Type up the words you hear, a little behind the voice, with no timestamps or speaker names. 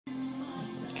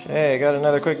Okay, I got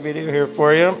another quick video here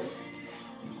for you.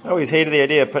 I always hated the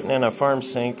idea of putting in a farm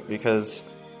sink because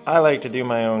I like to do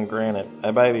my own granite. I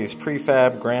buy these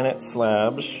prefab granite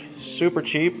slabs, super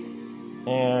cheap,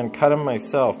 and cut them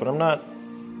myself, but I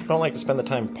don't like to spend the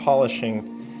time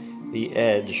polishing the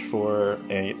edge for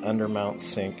a undermount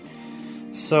sink.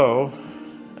 So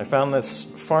I found this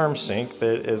farm sink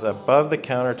that is above the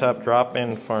countertop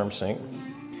drop-in farm sink,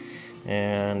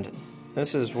 and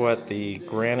this is what the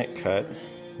granite cut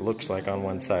looks like on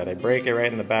one side. I break it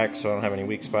right in the back so I don't have any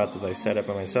weak spots as I set it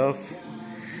by myself.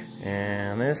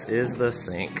 And this is the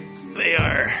sink. They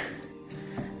are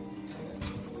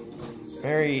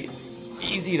very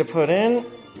easy to put in.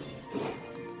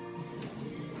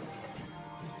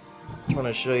 Just want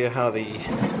to show you how the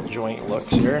joint looks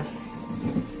here.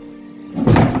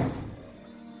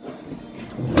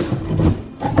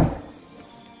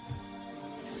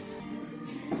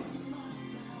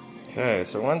 Okay,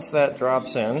 so once that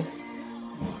drops in,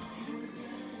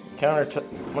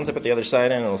 once I put the other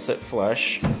side in, it'll sit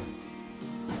flush.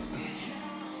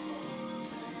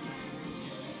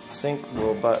 Sink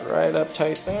will butt right up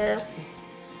tight there.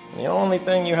 And the only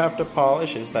thing you have to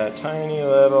polish is that tiny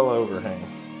little overhang.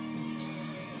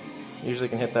 Usually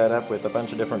can hit that up with a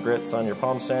bunch of different grits on your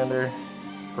palm sander,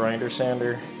 grinder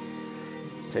sander.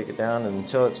 Take it down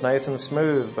until it's nice and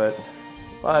smooth, but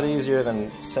a lot easier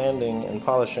than sanding and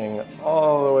polishing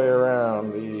all the way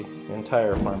around the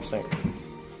entire farm sink.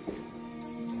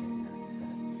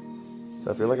 So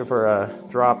if you're looking for a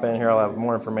drop in here, I'll have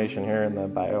more information here in the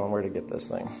bio on where to get this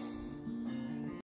thing.